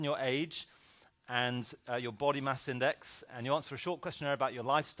your age and your body mass index, and you answer a short questionnaire about your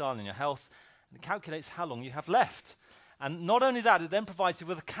lifestyle and your health, and it calculates how long you have left. And not only that, it then provides you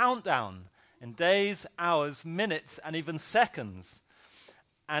with a countdown in days, hours, minutes, and even seconds.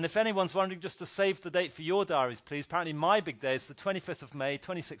 And if anyone's wondering, just to save the date for your diaries, please, apparently my big day is the 25th of May,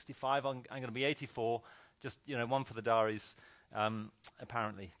 2065. I'm going to be 84, just, one for the diaries,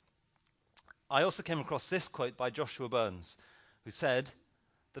 apparently. I also came across this quote by Joshua Burns, who said,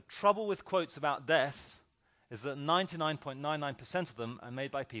 "The trouble with quotes about death is that 99.99% of them are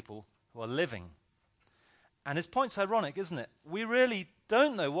made by people who are living." And his point's ironic, isn't it? We really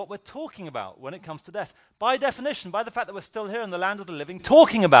don't know what we're talking about when it comes to death. By definition, by the fact that we're still here in the land of the living,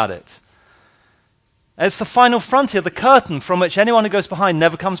 talking about it. It's the final frontier, the curtain from which anyone who goes behind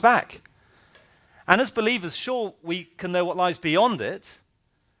never comes back. And as believers, sure, we can know what lies beyond it,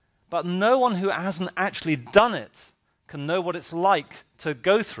 but no one who hasn't actually done it can know what it's like to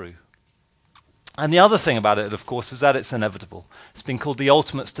go through. And the other thing about it, of course, is that it's inevitable. It's been called the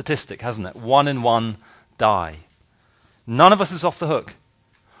ultimate statistic, hasn't it? 1 in 1 die. None of us is off the hook.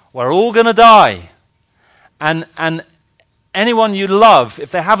 We're all going to die. And anyone you love,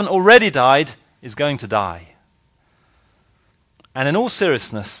 if they haven't already died, is going to die. And in all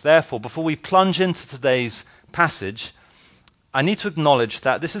seriousness, therefore, before we plunge into today's passage, I need to acknowledge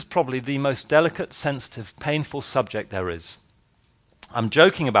that this is probably the most delicate, sensitive, painful subject there is. I'm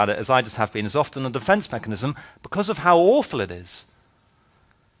joking about it, as I just have been, as often a defense mechanism because of how awful it is.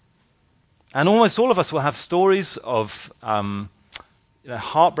 And almost all of us will have stories of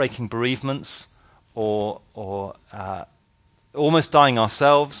heartbreaking bereavements or almost dying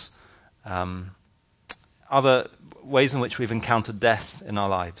ourselves, other ways in which we've encountered death in our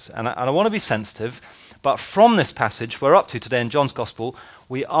lives. And I want to be sensitive, but from this passage we're up to today in John's Gospel,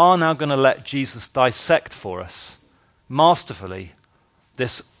 we are now going to let Jesus dissect for us, masterfully,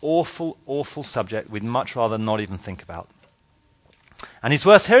 this awful, awful subject we'd much rather not even think about. And he's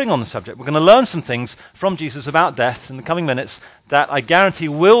worth hearing on the subject. We're going to learn some things from Jesus about death in the coming minutes that I guarantee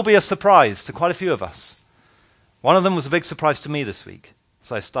will be a surprise to quite a few of us. One of them was a big surprise to me this week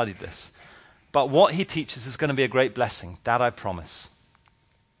as I studied this. But what he teaches is going to be a great blessing, that I promise.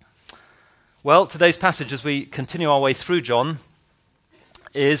 Well, today's passage as we continue our way through John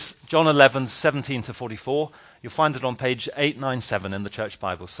is John 11, 17 to 44. You'll find it on page 897 in the Church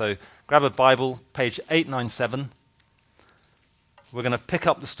Bible. So grab a Bible, page 897. We're going to pick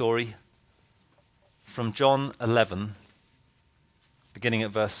up the story from John 11, beginning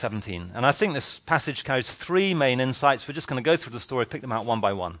at verse 17. And I think this passage carries three main insights. We're just going to go through the story, pick them out one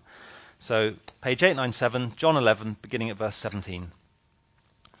by one. So, page 897, John 11, beginning at verse 17.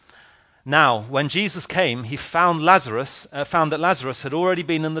 Now, when Jesus came, he found that Lazarus had already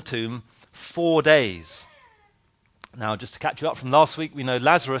been in the tomb 4 days. Now, just to catch you up from last week, we know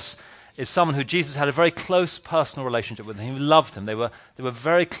Lazarus is someone who Jesus had a very close personal relationship with. He loved him. They were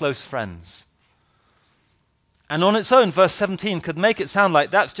very close friends. And on its own, verse 17 could make it sound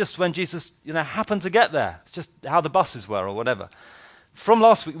like that's just when Jesus, happened to get there. It's just how the buses were or whatever. From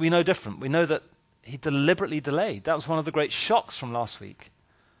last week, we know different. We know that he deliberately delayed. That was one of the great shocks from last week.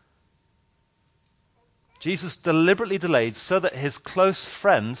 Jesus deliberately delayed so that his close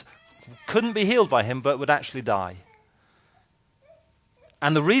friend couldn't be healed by him but would actually die.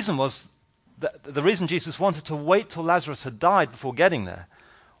 And the reason was that the reason Jesus wanted to wait till Lazarus had died before getting there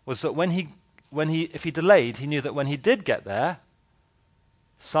was that if he delayed, he knew that when he did get there,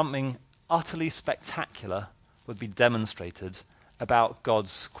 something utterly spectacular would be demonstrated about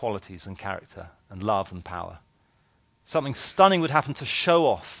God's qualities and character and love and power. Something stunning would happen to show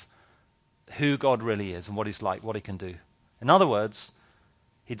off who God really is and what he's like, what he can do. In other words,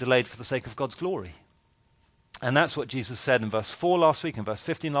 he delayed for the sake of God's glory. And that's what Jesus said in verse 4 last week, in verse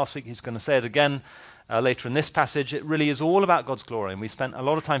 15 last week. He's going to say it again later in this passage. It really is all about God's glory, and we spent a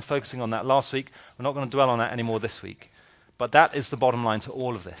lot of time focusing on that last week. We're not going to dwell on that anymore this week. But that is the bottom line to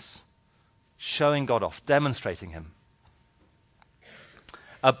all of this. Showing God off, demonstrating him.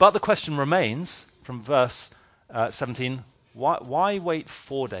 But the question remains, from verse 17, why wait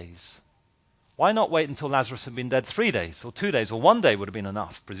 4 days? Why not wait until Lazarus had been dead 3 days, or 2 days, or 1 day would have been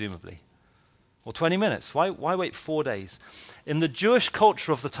enough, presumably? Or 20 minutes? Why wait 4 days? In the Jewish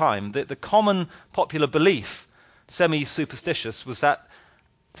culture of the time, the common popular belief, semi-superstitious, was that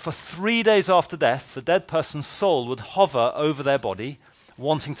for 3 days after death, the dead person's soul would hover over their body,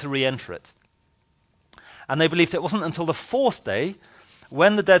 wanting to re-enter it. And they believed it wasn't until the 4th day,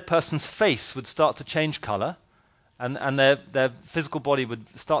 when the dead person's face would start to change color, and their physical body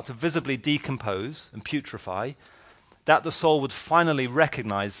would start to visibly decompose and putrefy, that the soul would finally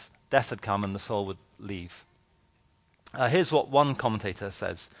recognize death had come and the soul would leave. Here's what one commentator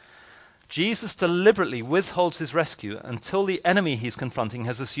says. Jesus deliberately withholds his rescue until the enemy he's confronting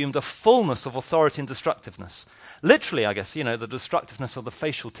has assumed a fullness of authority and destructiveness. Literally, I guess, the destructiveness of the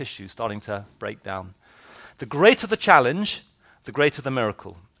facial tissue starting to break down. The greater the challenge, the greater the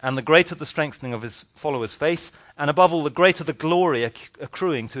miracle, and the greater the strengthening of his followers' faith, and above all, the greater the glory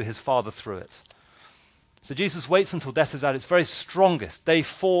accruing to his Father through it. So Jesus waits until death is at its very strongest, day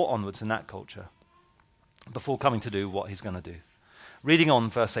 4 onwards in that culture, before coming to do what he's going to do. Reading on,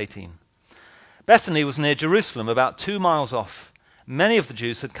 verse 18. Bethany was near Jerusalem, about 2 miles off. Many of the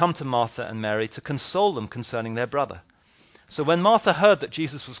Jews had come to Martha and Mary to console them concerning their brother. So when Martha heard that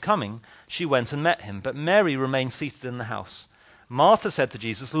Jesus was coming, she went and met him, but Mary remained seated in the house. Martha said to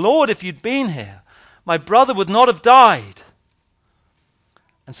Jesus, "Lord, if you'd been here, my brother would not have died."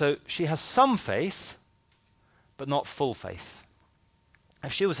 And so she has some faith, but not full faith.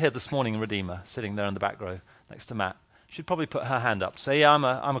 If she was here this morning, Redeemer, sitting there in the back row next to Matt, she'd probably put her hand up, say, "Yeah, I'm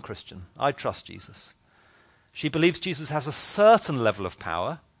a Christian. I trust Jesus." She believes Jesus has a certain level of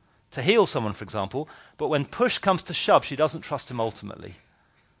power to heal someone, for example, but when push comes to shove, she doesn't trust him ultimately.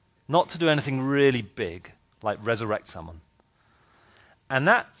 Not to do anything really big, like resurrect someone. And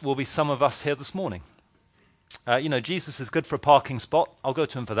that will be some of us here this morning. Jesus is good for a parking spot. I'll go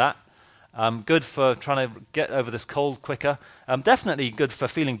to him for that. Good for trying to get over this cold quicker. Definitely good for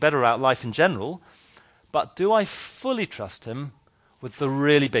feeling better about life in general. But do I fully trust him with the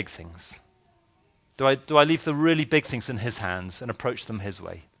really big things? Do I leave the really big things in his hands and approach them his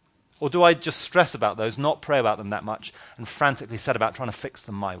way? Or do I just stress about those, not pray about them that much, and frantically set about trying to fix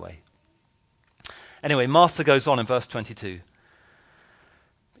them my way? Anyway, Martha goes on in verse 22.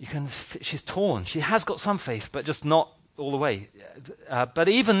 She's torn. She has got some faith, but just not all the way. But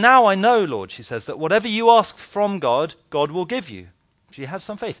even now I know, Lord, she says, that whatever you ask from God, God will give you. She has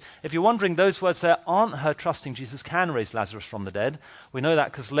some faith. If you're wondering, those words there aren't her trusting Jesus can raise Lazarus from the dead. We know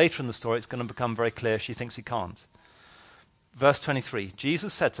that because later in the story it's going to become very clear she thinks he can't. Verse 23,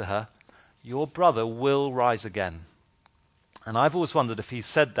 Jesus said to her, "Your brother will rise again." And I've always wondered if he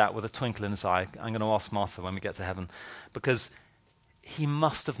said that with a twinkle in his eye. I'm going to ask Martha when we get to heaven, because he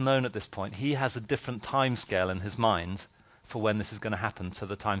must have known at this point. He has a different time scale in his mind for when this is going to happen to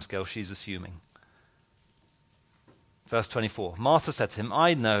the time scale she's assuming. Verse 24, Martha said to him,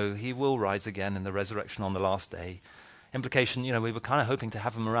 "I know he will rise again in the resurrection on the last day." Implication, we were kind of hoping to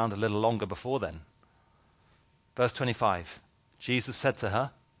have him around a little longer before then. Verse 25, Jesus said to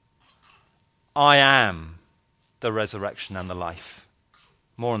her, "I am the resurrection and the life."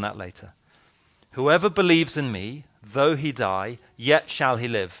 More on that later. "Whoever believes in me, though he die, yet shall he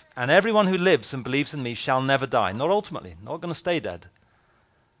live. And everyone who lives and believes in me shall never die." Not ultimately, not going to stay dead.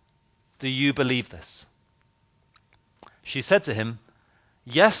 Do you believe this? She said to him,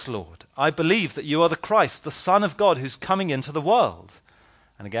 "Yes, Lord, I believe that you are the Christ, the Son of God, who's coming into the world."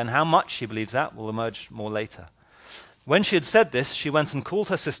 And again, how much she believes that will emerge more later. When she had said this, she went and called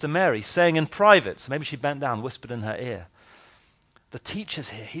her sister Mary, saying in private, so maybe she bent down, whispered in her ear, "The teacher's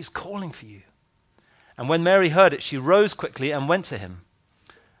here, he's calling for you." And when Mary heard it, she rose quickly and went to him.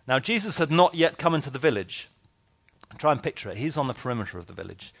 Now Jesus had not yet come into the village. Try and picture it. He's on the perimeter of the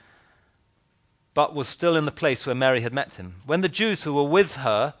village, but was still in the place where Mary had met him. When the Jews who were with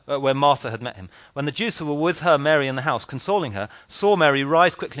her, where Martha had met him, when the Jews who were with her, Mary, in the house, consoling her, saw Mary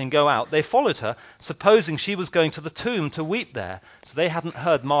rise quickly and go out, they followed her, supposing she was going to the tomb to weep there. So they hadn't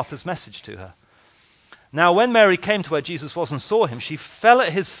heard Martha's message to her. Now when Mary came to where Jesus was and saw him, she fell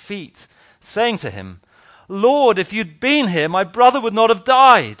at his feet, saying to him, "Lord, if you'd been here, my brother would not have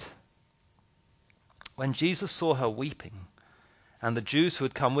died." When Jesus saw her weeping, and the Jews who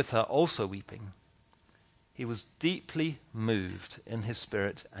had come with her also weeping, he was deeply moved in his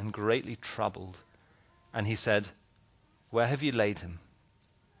spirit and greatly troubled. And he said, "Where have you laid him?"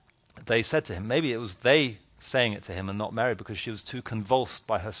 They said to him, maybe it was they saying it to him and not Mary, because she was too convulsed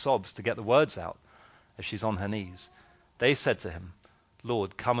by her sobs to get the words out as she's on her knees. They said to him,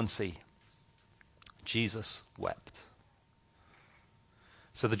 "Lord, come and see." Jesus wept.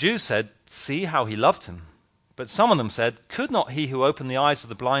 So the Jews said, "See how he loved him." But some of them said, "Could not he who opened the eyes of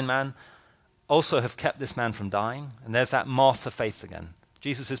the blind man also have kept this man from dying?" And there's that Martha faith again.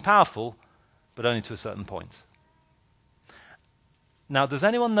 Jesus is powerful, but only to a certain point. Now, does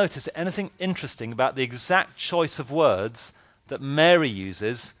anyone notice anything interesting about the exact choice of words that Mary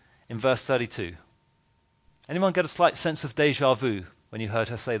uses in verse 32? Anyone get a slight sense of déjà vu when you heard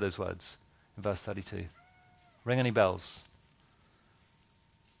her say those words in verse 32? Ring any bells?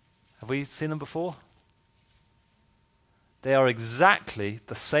 Have we seen them before? They are exactly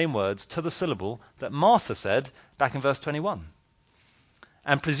the same words to the syllable that Martha said back in verse 21.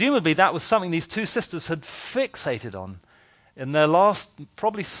 And presumably that was something these two sisters had fixated on in their last,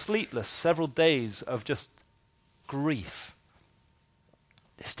 probably sleepless, several days of just grief.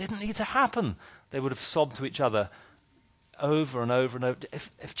 This didn't need to happen. They would have sobbed to each other over and over and over.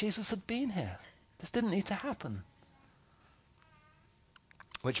 If Jesus had been here, this didn't need to happen.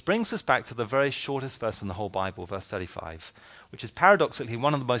 Which brings us back to the very shortest verse in the whole Bible, verse 35, which is paradoxically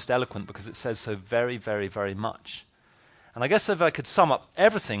one of the most eloquent because it says so very, very, very much. And I guess if I could sum up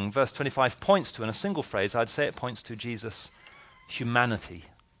everything verse 25 points to in a single phrase, I'd say it points to Jesus' humanity.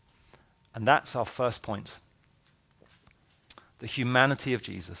 And that's our first point. The humanity of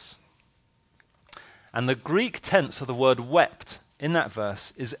Jesus. And the Greek tense of the word wept in that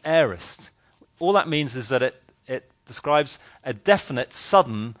verse is aorist. All that means is that it describes a definite,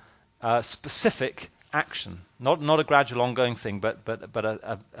 sudden, specific action. Not a gradual, ongoing thing, but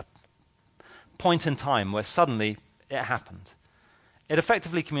a point in time where suddenly it happened. It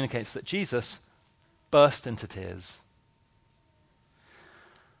effectively communicates that Jesus burst into tears.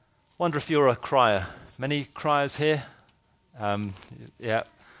 Wonder if you're a crier. Many criers here? Yeah.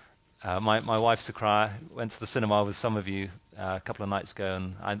 My wife's a crier. Went to the cinema with some of you a couple of nights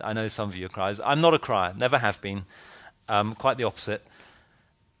ago, and I know some of you are criers. I'm not a crier, never have been. Quite the opposite.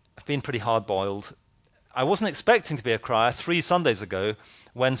 I've been pretty hard-boiled. I wasn't expecting to be a crier 3 Sundays ago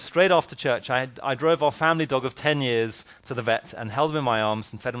when straight after church I drove our family dog of 10 years to the vet and held him in my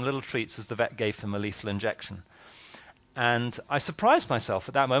arms and fed him little treats as the vet gave him a lethal injection. And I surprised myself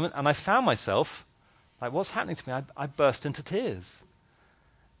at that moment, and I found myself, like, what's happening to me? I burst into tears.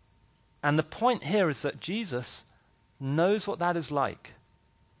 And the point here is that Jesus knows what that is like.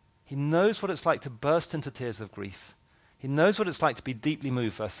 He knows what it's like to burst into tears of grief. He knows what it's like to be deeply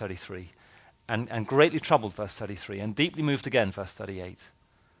moved, verse 33, and greatly troubled, verse 33, and deeply moved again, verse 38.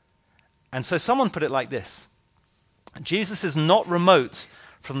 And so someone put it like this: Jesus is not remote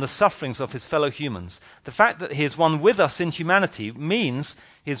from the sufferings of his fellow humans. The fact that he is one with us in humanity means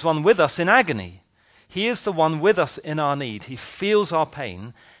he is one with us in agony. He is the one with us in our need. He feels our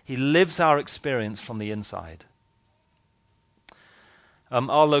pain. He lives our experience from the inside.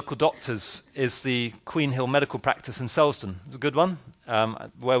 Our local doctors is the Queen Hill Medical Practice in Selsdon. It's a good one,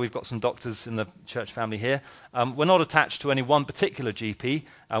 where we've got some doctors in the church family here. We're not attached to any one particular GP.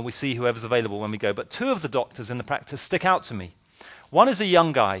 We see whoever's available when we go. But 2 of the doctors in the practice stick out to me. One is a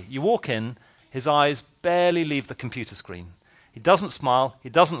young guy. You walk in, his eyes barely leave the computer screen. He doesn't smile. He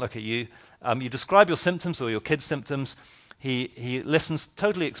doesn't look at you. You describe your symptoms or your kid's symptoms. He listens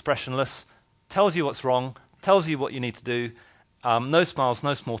totally expressionless, tells you what's wrong, tells you what you need to do. No smiles,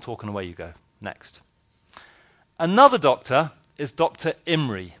 no small talk, and away you go. Next. Another doctor is Dr.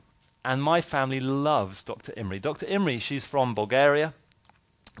 Imri, and my family loves Dr. Imri. Dr. Imri, she's from Bulgaria.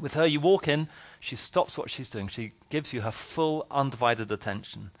 With her, you walk in, she stops what she's doing. She gives you her full, undivided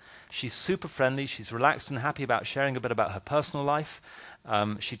attention. She's super friendly. She's relaxed and happy about sharing a bit about her personal life.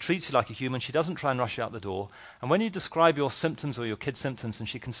 She treats you like a human. She doesn't try and rush you out the door. And when you describe your symptoms or your kid's symptoms and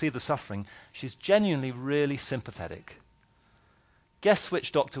she can see the suffering, she's genuinely really sympathetic. Guess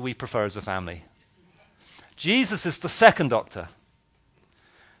which doctor we prefer as a family? Jesus is the second doctor.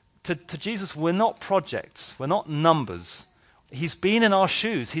 To Jesus, we're not projects. We're not numbers. He's been in our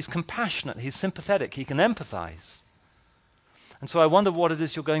shoes. He's compassionate. He's sympathetic. He can empathize. And so I wonder what it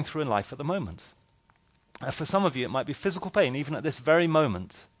is you're going through in life at the moment. For some of you, it might be physical pain, even at this very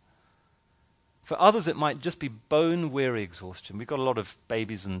moment. For others, it might just be bone-weary exhaustion. We've got a lot of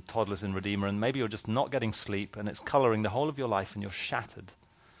babies and toddlers in Redeemer, and maybe you're just not getting sleep, and it's coloring the whole of your life, and you're shattered.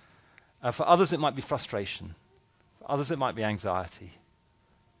 For others, it might be frustration. For others, it might be anxiety.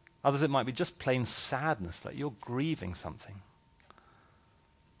 Others, it might be just plain sadness, like you're grieving something.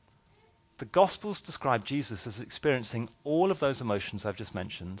 The Gospels describe Jesus as experiencing all of those emotions I've just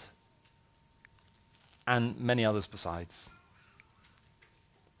mentioned, and many others besides.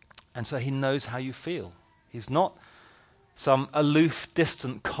 And so he knows how you feel. He's not some aloof,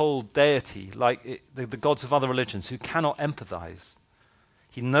 distant, cold deity like the gods of other religions who cannot empathize.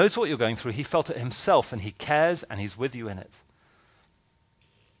 He knows what you're going through. He felt it himself, and he cares, and he's with you in it.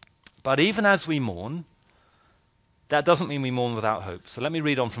 But even as we mourn, that doesn't mean we mourn without hope. So let me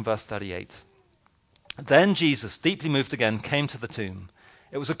read on from verse 38. Then Jesus, deeply moved again, came to the tomb.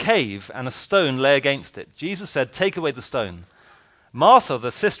 It was a cave, and a stone lay against it. Jesus said, "Take away the stone." Martha,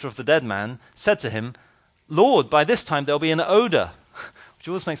 the sister of the dead man, said to him, "Lord, by this time there'll be an odor," which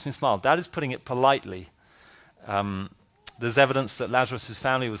always makes me smile. Dad is putting it politely. there's evidence that Lazarus'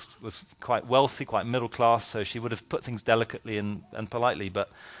 family was quite wealthy, quite middle class, so she would have put things delicately and politely. But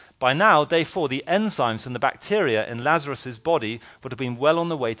by now, day 4, the enzymes and the bacteria in Lazarus' body would have been well on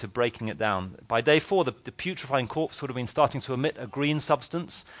the way to breaking it down. By day 4, the putrefying corpse would have been starting to emit a green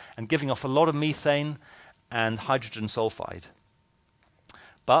substance and giving off a lot of methane and hydrogen sulfide.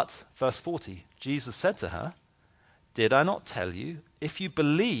 But, verse 40, Jesus said to her, "Did I not tell you, if you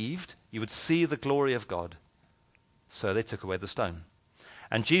believed, you would see the glory of God?" So they took away the stone.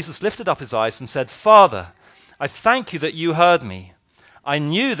 And Jesus lifted up his eyes and said, "Father, I thank you that you heard me. I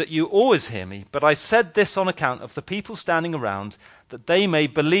knew that you always hear me, but I said this on account of the people standing around, that they may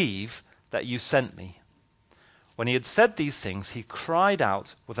believe that you sent me." When he had said these things, he cried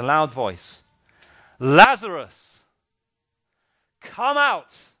out with a loud voice, "Lazarus, come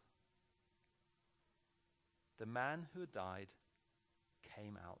out!" The man who had died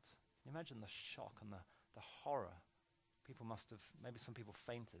came out. Imagine the shock and the horror. Maybe some people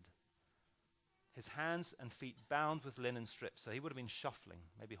fainted. His hands and feet bound with linen strips, so he would have been shuffling,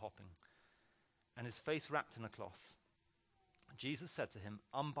 maybe hopping, and his face wrapped in a cloth. Jesus said to him,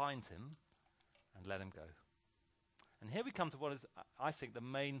 "Unbind him and let him go." And here we come to what is, I think, the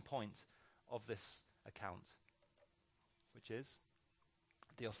main point of this account, which is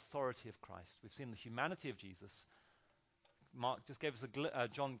the authority of Christ. We've seen the humanity of Jesus. Mark just gave us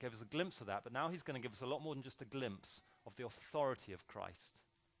John gave us a glimpse of that, but now he's going to give us a lot more than just a glimpse of the authority of Christ.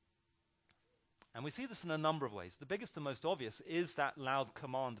 And we see this in a number of ways. The biggest and most obvious is that loud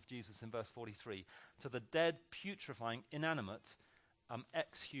command of Jesus in verse 43 to the dead, putrefying, inanimate,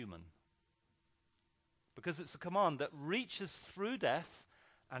 ex-human. Because it's a command that reaches through death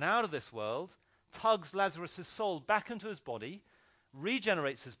and out of this world, tugs Lazarus' soul back into his body,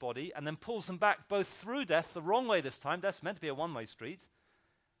 regenerates his body, and then pulls him back both through death, the wrong way this time, death's meant to be a one-way street,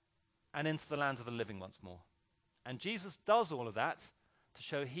 and into the land of the living once more. And Jesus does all of that to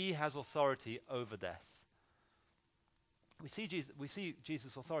show he has authority over death. We see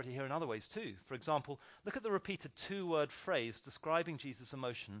Jesus' authority here in other ways too. For example, look at the repeated two-word phrase describing Jesus'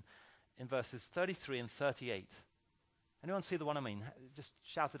 emotion in verses 33 and 38. Anyone see the one I mean? Just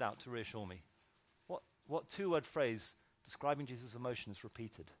shout it out to reassure me. What two-word phrase describing Jesus' emotion is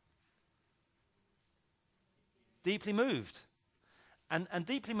repeated? Deeply moved. And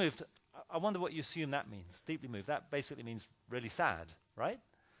deeply moved, I wonder what you assume that means. Deeply moved, that basically means really sad, right?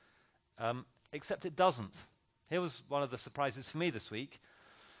 Except it doesn't. Here was one of the surprises for me this week.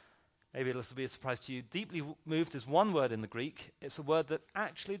 Maybe this will be a surprise to you. Deeply moved is one word in the Greek. It's a word that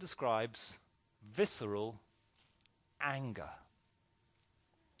actually describes visceral anger.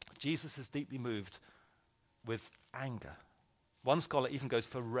 Jesus is deeply moved with anger. One scholar even goes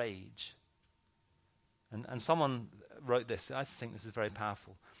for rage. And someone wrote this. I think this is very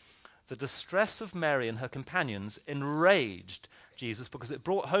powerful. The distress of Mary and her companions enraged Jesus because it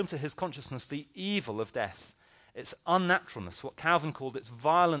brought home to his consciousness the evil of death, its unnaturalness, what Calvin called its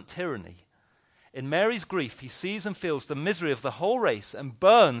violent tyranny. In Mary's grief, he sees and feels the misery of the whole race and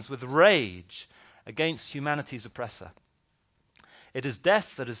burns with rage against humanity's oppressor. It is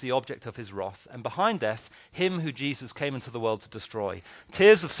death that is the object of his wrath, and behind death, him who Jesus came into the world to destroy.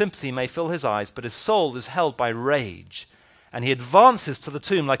 Tears of sympathy may fill his eyes, but his soul is held by rage. And he advances to the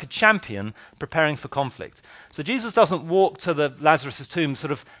tomb like a champion preparing for conflict. So Jesus doesn't walk to the Lazarus' tomb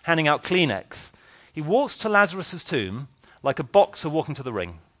sort of handing out Kleenex. He walks to Lazarus' tomb like a boxer walking to the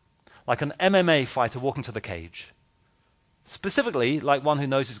ring, like an MMA fighter walking to the cage. Specifically, like one who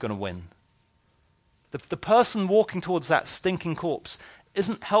knows he's going to win. The person walking towards that stinking corpse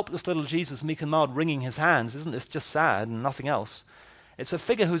isn't helpless little Jesus, meek and mild, wringing his hands. Isn't this just sad and nothing else? It's a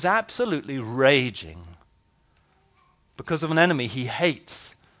figure who's absolutely raging because of an enemy he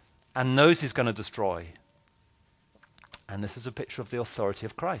hates and knows he's going to destroy. And this is a picture of the authority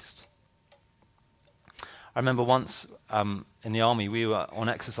of Christ. I remember once in the army, we were on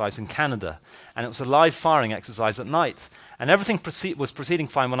exercise in Canada, and it was a live firing exercise at night. And everything was proceeding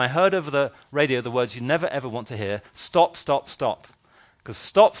fine when I heard over the radio the words you never ever want to hear, "Stop, stop, stop." Because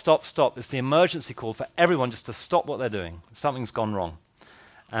stop, stop, stop is the emergency call for everyone just to stop what they're doing. Something's gone wrong.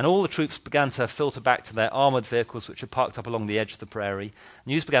 And all the troops began to filter back to their armored vehicles, which were parked up along the edge of the prairie.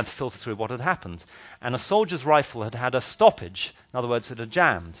 News began to filter through what had happened. And a soldier's rifle had had a stoppage. In other words, it had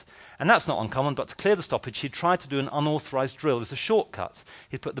jammed. And that's not uncommon, but to clear the stoppage, he'd tried to do an unauthorized drill as a shortcut.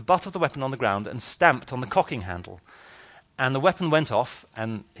 He'd put the butt of the weapon on the ground and stamped on the cocking handle. And the weapon went off,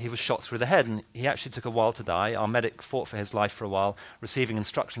 and he was shot through the head, and he actually took a while to die. Our medic fought for his life for a while, receiving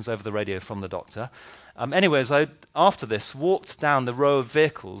instructions over the radio from the doctor. Anyways, I, after this, walked down the row of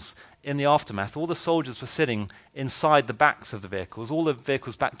vehicles in the aftermath. All the soldiers were sitting inside the backs of the vehicles. All the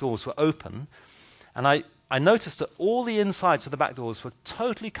vehicles' back doors were open. And I I noticed that all the insides of the back doors were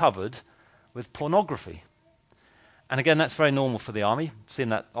totally covered with pornography. And again, that's very normal for the army. I've seen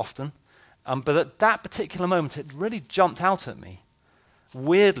that often. But at that particular moment, it really jumped out at me.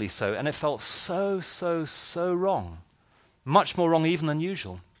 Weirdly so. And it felt so wrong. Much more wrong even than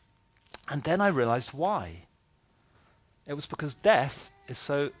usual. And then I realized why. It was because death is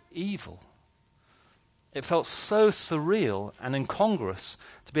so evil. It felt so surreal and incongruous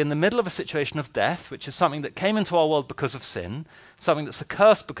to be in the middle of a situation of death, which is something that came into our world because of sin, something that's a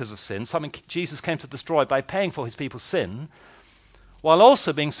curse because of sin, something Jesus came to destroy by paying for his people's sin, while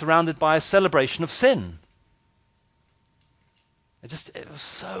also being surrounded by a celebration of sin. It was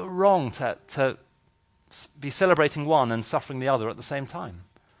so wrong to be celebrating one and suffering the other at the same time.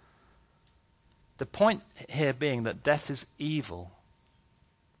 The point here being that death is evil.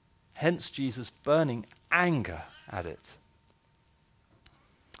 Hence Jesus burning anger at it.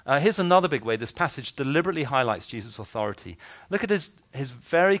 Here's another big way this passage deliberately highlights Jesus' authority. Look at his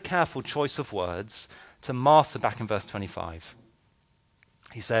very careful choice of words to Martha back in verse 25.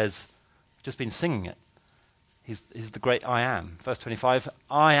 He says, I've just been singing it. He's the great I am. Verse 25,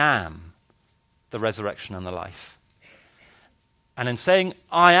 I am the resurrection and the life. And in saying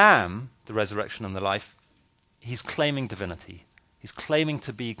I am the resurrection and the life, he's claiming divinity. He's claiming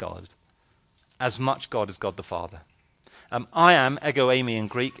to be God, as much God as God the Father. I am, ego eimi in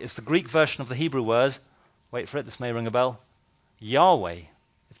Greek, is the Greek version of the Hebrew word, wait for it, this may ring a bell, Yahweh.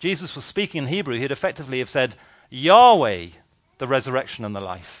 If Jesus was speaking in Hebrew, he'd effectively have said, Yahweh, the resurrection and the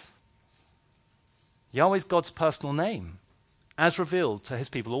life. Yahweh is God's personal name, as revealed to his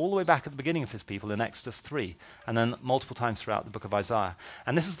people all the way back at the beginning of his people in Exodus 3, and then multiple times throughout the book of Isaiah.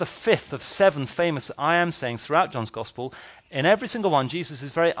 And this is the fifth of 7 famous I am sayings throughout John's Gospel. In every single one, Jesus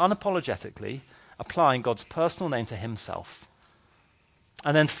is very unapologetically applying God's personal name to himself.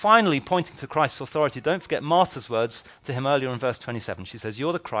 And then finally, pointing to Christ's authority, don't forget Martha's words to him earlier in verse 27. She says,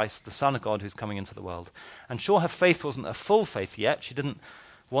 you're the Christ, the Son of God who's coming into the world. And sure, her faith wasn't a full faith yet. She didn't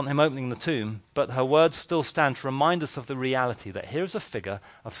want him opening the tomb, but her words still stand to remind us of the reality that here is a figure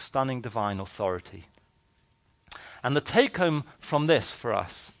of stunning divine authority. And the take home from this for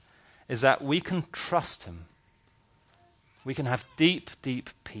us is that we can trust him. We can have deep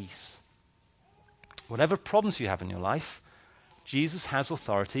peace. Whatever problems you have in your life, Jesus has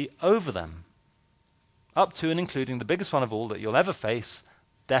authority over them, up to and including the biggest one of all that you'll ever face,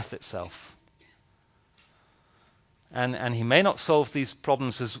 death itself. And he may not solve these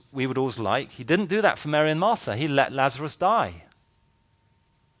problems as we would always like. He didn't do that for Mary and Martha. He let Lazarus die.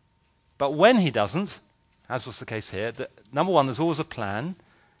 But when he doesn't, as was the case here, number one, there's always a plan.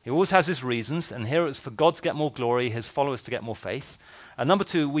 He always has his reasons, and here it's for God to get more glory, his followers to get more faith. And number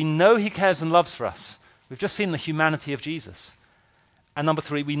two, we know he cares and loves for us. We've just seen the humanity of Jesus. And number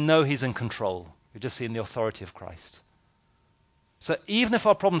three, we know he's in control. We've just seen the authority of Christ. So even if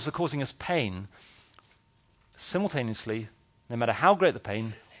our problems are causing us pain, simultaneously, no matter how great the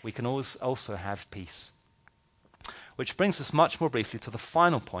pain, we can always also have peace. Which brings us much more briefly to the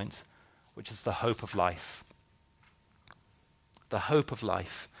final point, which is the hope of life. The hope of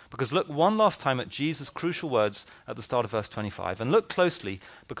life. Because look one last time at Jesus' crucial words at the start of verse 25. And look closely,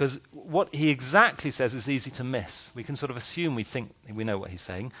 because what he exactly says is easy to miss. We can sort of assume we think we know what he's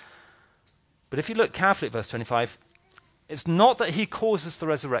saying. But if you look carefully at verse 25, it's not that he causes the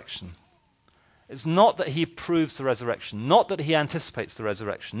resurrection. It's not that he proves the resurrection. Not that he anticipates the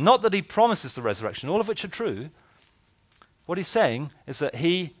resurrection. Not that he promises the resurrection, all of which are true. What he's saying is that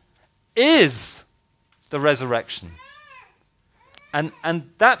he is the resurrection.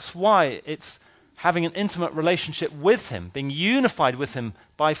 And that's why it's having an intimate relationship with him, being unified with him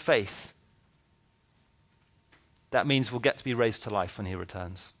by faith. That means we'll get to be raised to life when he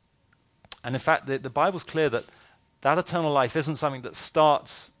returns. And in fact, the Bible's clear that eternal life isn't something that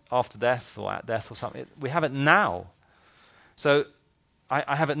starts after death or at death or something. We have it now. So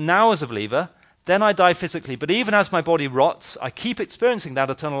I have it now as a believer, then I die physically. But even as my body rots, I keep experiencing that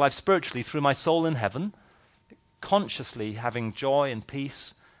eternal life spiritually through my soul in heaven, consciously having joy and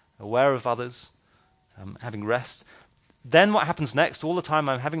peace, aware of others, having rest. Then what happens next? All the time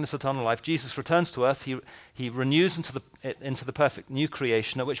I'm having this eternal life, Jesus returns to earth. He renews into the perfect new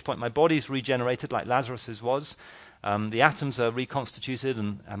creation, at which point my body's regenerated like Lazarus's was. The atoms are reconstituted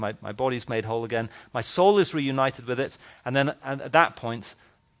and my body's made whole again. My soul is reunited with it. And then at that point,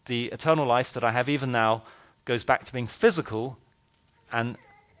 the eternal life that I have even now goes back to being physical. And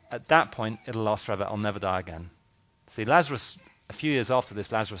at that point, it'll last forever. I'll never die again. See, Lazarus, a few years after this,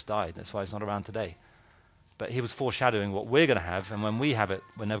 Lazarus died. That's why he's not around today. But he was foreshadowing what we're going to have, and when we have it,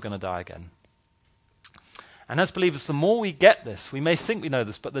 we're never going to die again. And as believers, the more we get this, we may think we know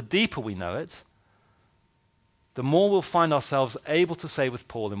this, but the deeper we know it, the more we'll find ourselves able to say with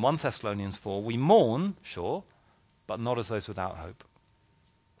Paul in 1 Thessalonians 4, we mourn, sure, but not as those without hope.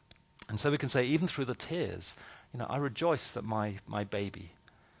 And so we can say, even through the tears, I rejoice that my baby,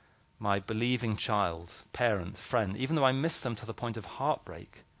 my believing child, parent, friend, even though I miss them to the point of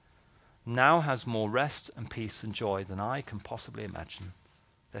heartbreak, now has more rest and peace and joy than I can possibly imagine.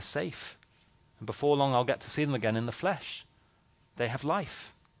 They're safe. And before long, I'll get to see them again in the flesh. They have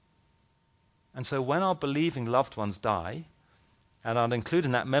life. And so when our believing loved ones die, and I'd include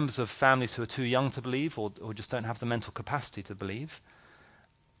in that members of families who are too young to believe or just don't have the mental capacity to believe,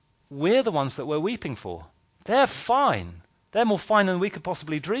 we're the ones that we're weeping for. They're fine. They're more fine than we could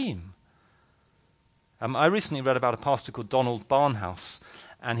possibly dream. I recently read about a pastor called Donald Barnhouse,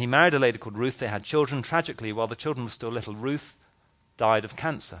 and he married a lady called Ruth. They had children. Tragically, while the children were still little, Ruth died of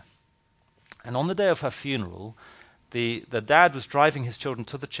cancer. And on the day of her funeral, the dad was driving his children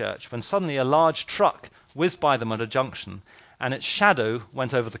to the church when suddenly a large truck whizzed by them at a junction, and its shadow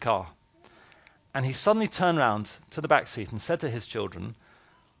went over the car. And he suddenly turned round to the back seat and said to his children,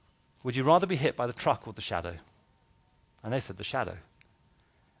 "Would you rather be hit by the truck or the shadow?" And they said, "The shadow."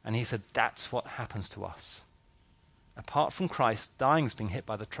 And he said, that's what happens to us. Apart from Christ, dying is being hit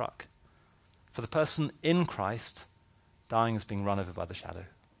by the truck. For the person in Christ, dying is being run over by the shadow.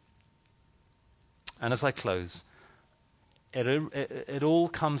 And as I close, it all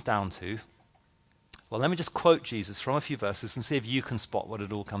comes down to, well, let me just quote Jesus from a few verses and see if you can spot what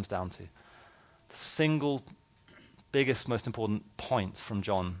it all comes down to. The single biggest, most important point from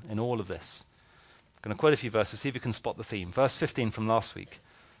John in all of this. I'm going to quote a few verses, see if you can spot the theme. Verse 15 from last week.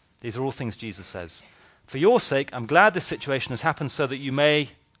 These are all things Jesus says. For your sake, I'm glad this situation has happened so that you may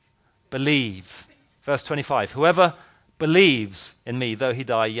believe. Verse 25. Whoever believes in me, though he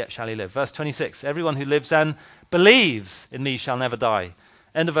die, yet shall he live. Verse 26. Everyone who lives and believes in me shall never die.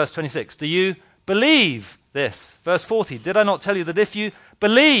 End of verse 26. Do you believe this? Verse 40. Did I not tell you that if you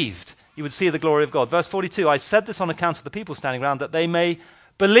believed, you would see the glory of God? Verse 42. I said this on account of the people standing around, that they may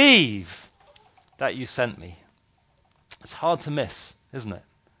believe that you sent me. It's hard to miss, isn't it?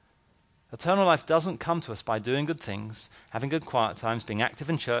 Eternal life doesn't come to us by doing good things, having good quiet times, being active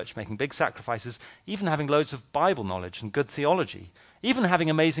in church, making big sacrifices, even having loads of Bible knowledge and good theology, even having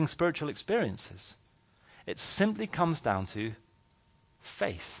amazing spiritual experiences. It simply comes down to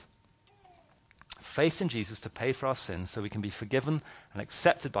faith. Faith in Jesus to pay for our sins so we can be forgiven and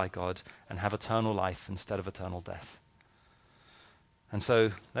accepted by God and have eternal life instead of eternal death. And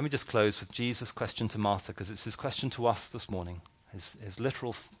so let me just close with Jesus' question to Martha, because it's his question to us this morning. His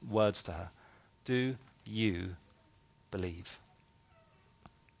literal words to her. Do you believe?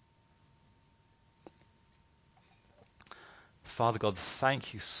 Father God,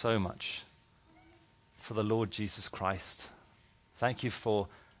 thank you so much for the Lord Jesus Christ. Thank you for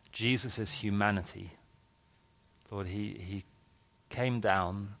Jesus' humanity. Lord, he came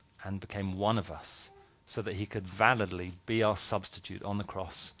down and became one of us so that he could validly be our substitute on the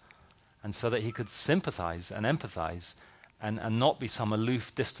cross, and so that he could sympathize and empathize and not be some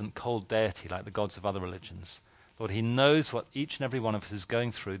aloof, distant, cold deity like the gods of other religions. Lord, he knows what each and every one of us is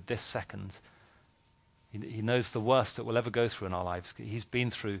going through this second. He knows the worst that we'll ever go through in our lives. He's been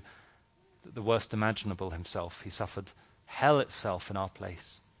through the worst imaginable himself. He suffered hell itself in our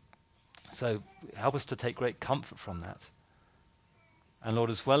place. So help us to take great comfort from that. And Lord,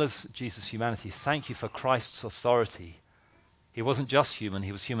 as well as Jesus' humanity, thank you for Christ's authority. He wasn't just human,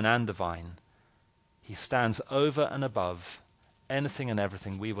 he was human and divine. He stands over and above anything and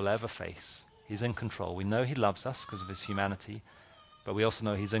everything we will ever face. He's in control. We know he loves us because of his humanity, but we also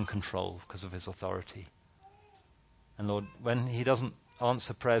know he's in control because of his authority. And Lord, when he doesn't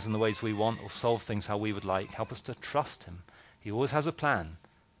answer prayers in the ways we want or solve things how we would like, help us to trust him. He always has a plan.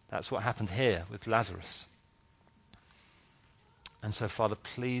 That's what happened here with Lazarus. And so, Father,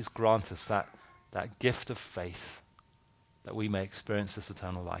 please grant us that gift of faith that we may experience this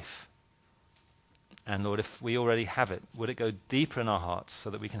eternal life. And Lord, if we already have it, would it go deeper in our hearts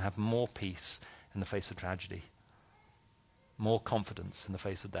so that we can have more peace in the face of tragedy, more confidence in the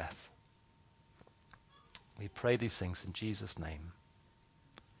face of death. We pray these things in Jesus' name.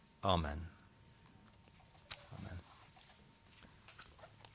 Amen.